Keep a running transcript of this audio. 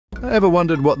Ever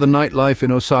wondered what the nightlife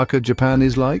in Osaka, Japan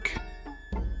is like?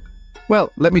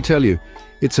 Well, let me tell you,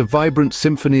 it's a vibrant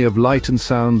symphony of light and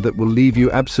sound that will leave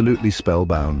you absolutely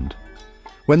spellbound.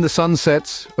 When the sun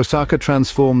sets, Osaka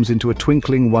transforms into a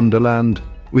twinkling wonderland,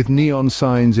 with neon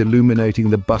signs illuminating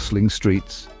the bustling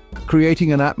streets,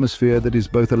 creating an atmosphere that is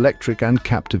both electric and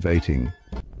captivating.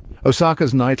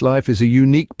 Osaka's nightlife is a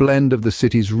unique blend of the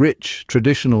city's rich,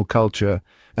 traditional culture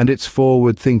and its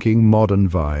forward-thinking modern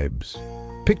vibes.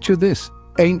 Picture this: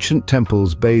 ancient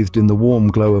temples bathed in the warm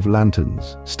glow of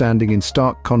lanterns, standing in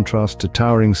stark contrast to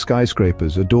towering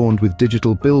skyscrapers adorned with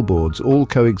digital billboards, all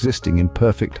coexisting in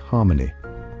perfect harmony.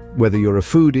 Whether you're a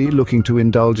foodie looking to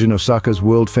indulge in Osaka's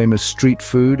world-famous street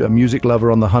food, a music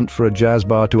lover on the hunt for a jazz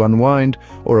bar to unwind,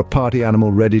 or a party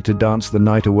animal ready to dance the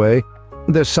night away,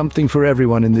 there's something for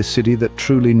everyone in this city that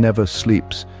truly never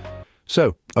sleeps.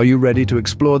 So, are you ready to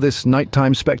explore this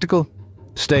nighttime spectacle?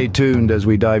 Stay tuned as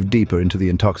we dive deeper into the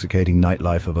intoxicating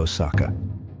nightlife of Osaka.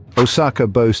 Osaka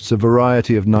boasts a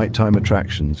variety of nighttime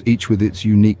attractions, each with its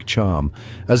unique charm.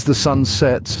 As the sun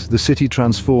sets, the city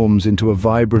transforms into a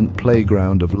vibrant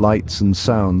playground of lights and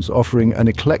sounds, offering an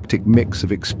eclectic mix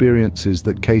of experiences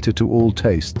that cater to all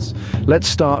tastes. Let's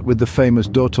start with the famous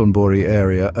Dotonbori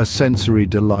area, a sensory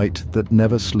delight that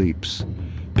never sleeps.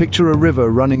 Picture a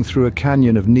river running through a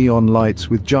canyon of neon lights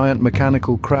with giant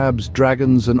mechanical crabs,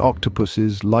 dragons and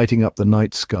octopuses lighting up the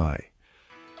night sky.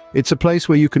 It's a place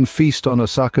where you can feast on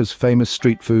Osaka's famous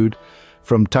street food,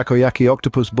 from takoyaki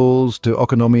octopus balls to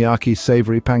okonomiyaki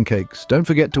savory pancakes. Don't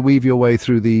forget to weave your way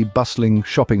through the bustling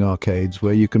shopping arcades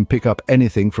where you can pick up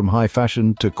anything from high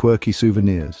fashion to quirky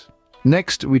souvenirs.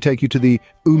 Next, we take you to the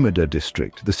Umeda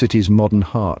district, the city's modern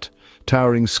heart.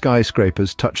 Towering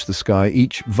skyscrapers touch the sky,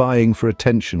 each vying for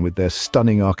attention with their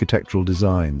stunning architectural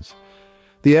designs.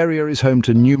 The area is home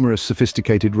to numerous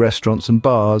sophisticated restaurants and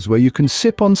bars where you can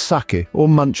sip on sake or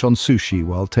munch on sushi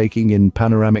while taking in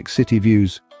panoramic city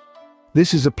views.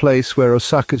 This is a place where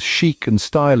Osaka's chic and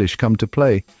stylish come to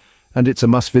play, and it's a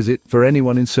must-visit for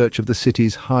anyone in search of the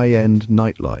city's high-end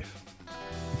nightlife.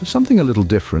 For something a little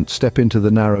different, step into the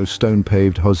narrow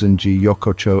stone-paved Hozenji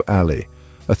Yokocho alley,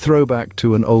 a throwback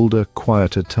to an older,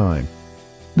 quieter time.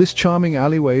 This charming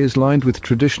alleyway is lined with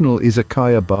traditional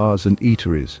izakaya bars and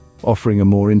eateries, offering a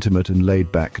more intimate and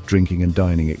laid-back drinking and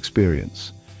dining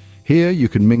experience. Here you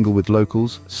can mingle with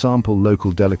locals, sample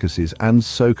local delicacies, and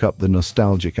soak up the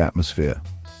nostalgic atmosphere.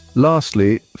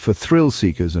 Lastly, for thrill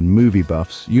seekers and movie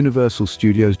buffs, Universal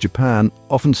Studios Japan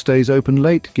often stays open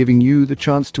late, giving you the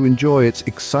chance to enjoy its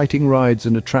exciting rides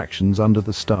and attractions under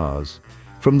the stars.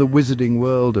 From the wizarding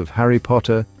world of Harry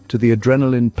Potter to the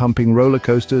adrenaline-pumping roller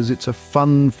coasters, it's a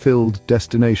fun-filled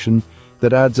destination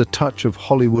that adds a touch of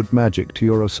Hollywood magic to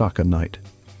your Osaka night.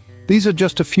 These are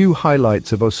just a few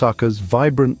highlights of Osaka's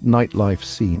vibrant nightlife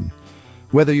scene.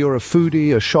 Whether you're a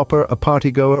foodie, a shopper, a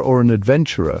partygoer, or an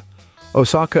adventurer,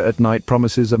 Osaka at night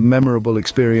promises a memorable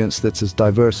experience that's as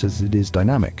diverse as it is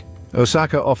dynamic.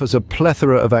 Osaka offers a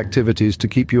plethora of activities to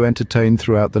keep you entertained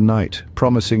throughout the night,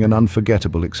 promising an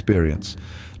unforgettable experience.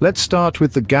 Let's start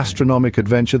with the gastronomic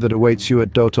adventure that awaits you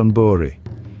at Dotonbori.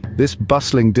 This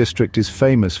bustling district is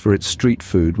famous for its street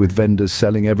food, with vendors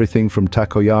selling everything from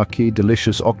takoyaki,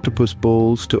 delicious octopus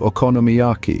balls, to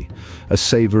okonomiyaki, a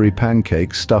savory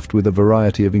pancake stuffed with a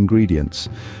variety of ingredients.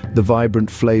 The vibrant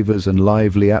flavors and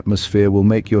lively atmosphere will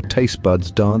make your taste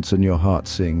buds dance and your heart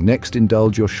sing. Next,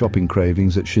 indulge your shopping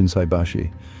cravings at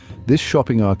Shinsaibashi. This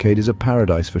shopping arcade is a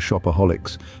paradise for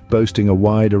shopaholics, boasting a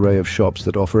wide array of shops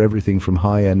that offer everything from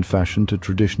high-end fashion to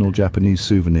traditional Japanese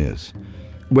souvenirs.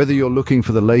 Whether you're looking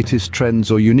for the latest trends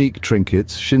or unique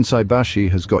trinkets, Shinsaibashi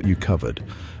has got you covered.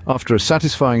 After a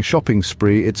satisfying shopping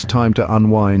spree, it's time to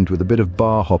unwind with a bit of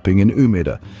bar hopping in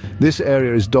Umeda. This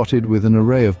area is dotted with an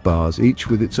array of bars, each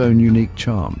with its own unique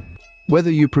charm.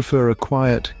 Whether you prefer a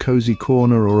quiet, cozy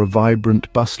corner or a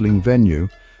vibrant, bustling venue,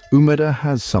 Umeda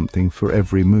has something for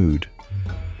every mood.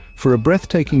 For a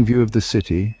breathtaking view of the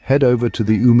city, head over to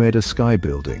the Umeda Sky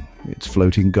Building. Its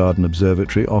floating garden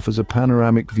observatory offers a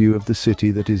panoramic view of the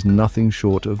city that is nothing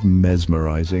short of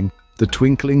mesmerizing. The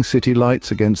twinkling city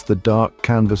lights against the dark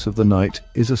canvas of the night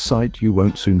is a sight you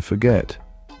won't soon forget.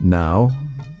 Now,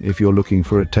 if you're looking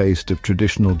for a taste of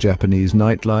traditional Japanese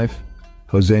nightlife,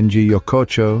 Hozenji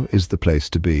Yokocho is the place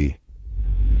to be.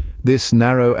 This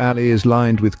narrow alley is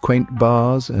lined with quaint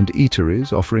bars and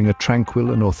eateries, offering a tranquil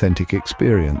and authentic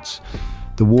experience.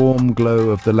 The warm glow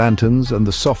of the lanterns and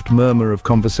the soft murmur of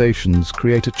conversations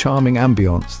create a charming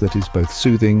ambience that is both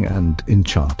soothing and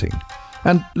enchanting.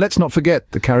 And let's not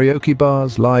forget the karaoke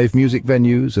bars, live music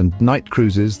venues, and night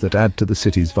cruises that add to the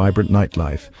city's vibrant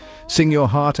nightlife. Sing your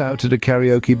heart out at a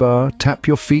karaoke bar, tap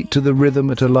your feet to the rhythm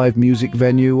at a live music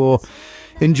venue, or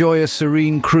enjoy a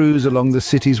serene cruise along the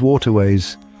city's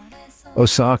waterways.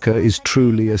 Osaka is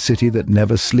truly a city that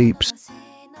never sleeps.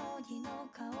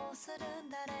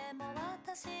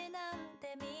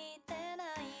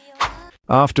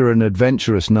 After an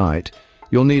adventurous night,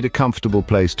 you'll need a comfortable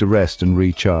place to rest and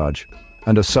recharge.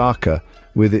 And Osaka,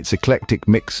 with its eclectic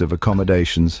mix of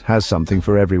accommodations, has something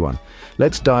for everyone.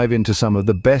 Let's dive into some of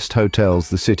the best hotels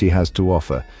the city has to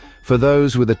offer. For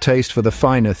those with a taste for the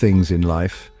finer things in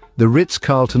life, the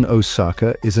Ritz-Carlton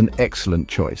Osaka is an excellent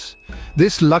choice.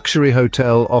 This luxury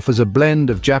hotel offers a blend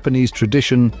of Japanese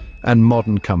tradition and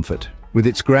modern comfort. With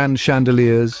its grand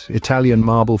chandeliers, Italian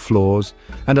marble floors,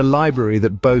 and a library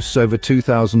that boasts over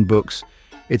 2,000 books,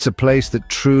 it's a place that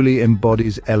truly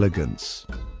embodies elegance.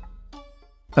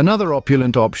 Another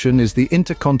opulent option is the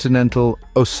Intercontinental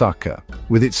Osaka.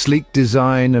 With its sleek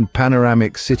design and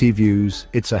panoramic city views,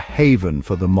 it's a haven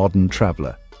for the modern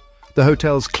traveler. The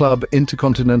hotel's Club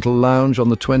Intercontinental Lounge on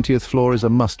the 20th floor is a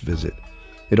must-visit.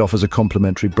 It offers a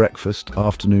complimentary breakfast,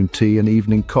 afternoon tea and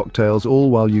evening cocktails, all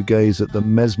while you gaze at the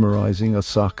mesmerizing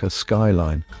Osaka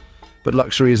skyline. But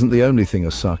luxury isn't the only thing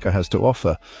Osaka has to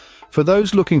offer. For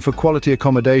those looking for quality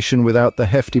accommodation without the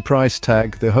hefty price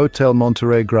tag, the Hotel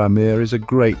Monterey Grammere is a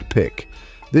great pick.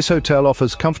 This hotel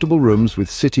offers comfortable rooms with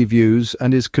city views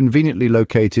and is conveniently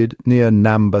located near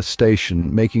Namba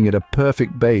station, making it a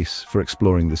perfect base for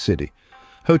exploring the city.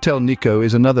 Hotel Nikko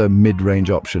is another mid-range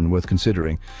option worth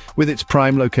considering. With its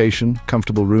prime location,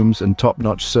 comfortable rooms and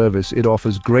top-notch service, it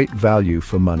offers great value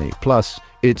for money. Plus,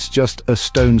 it's just a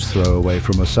stone's throw away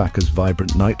from Osaka's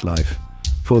vibrant nightlife.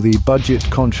 For the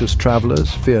budget-conscious travelers,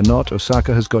 fear not,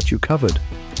 Osaka has got you covered.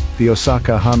 The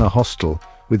Osaka Hana Hostel,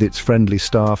 with its friendly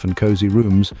staff and cozy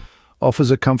rooms,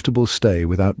 offers a comfortable stay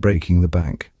without breaking the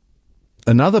bank.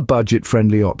 Another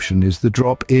budget-friendly option is the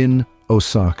Drop-In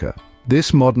Osaka.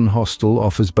 This modern hostel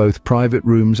offers both private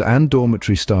rooms and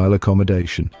dormitory-style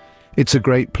accommodation. It's a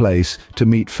great place to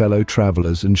meet fellow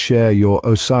travelers and share your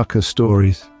Osaka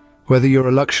stories. Whether you're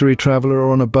a luxury traveler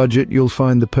or on a budget, you'll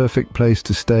find the perfect place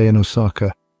to stay in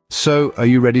Osaka. So, are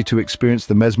you ready to experience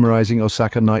the mesmerizing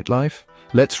Osaka nightlife?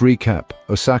 Let's recap.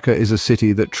 Osaka is a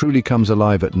city that truly comes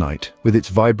alive at night, with its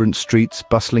vibrant streets,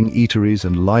 bustling eateries,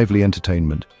 and lively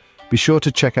entertainment. Be sure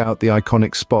to check out the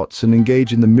iconic spots and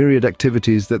engage in the myriad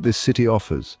activities that this city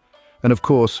offers. And of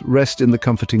course, rest in the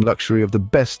comforting luxury of the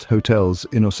best hotels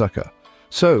in Osaka.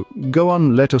 So, go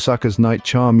on, let Osaka's night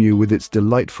charm you with its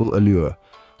delightful allure.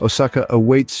 Osaka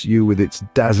awaits you with its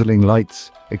dazzling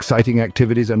lights, exciting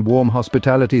activities, and warm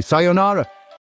hospitality. Sayonara!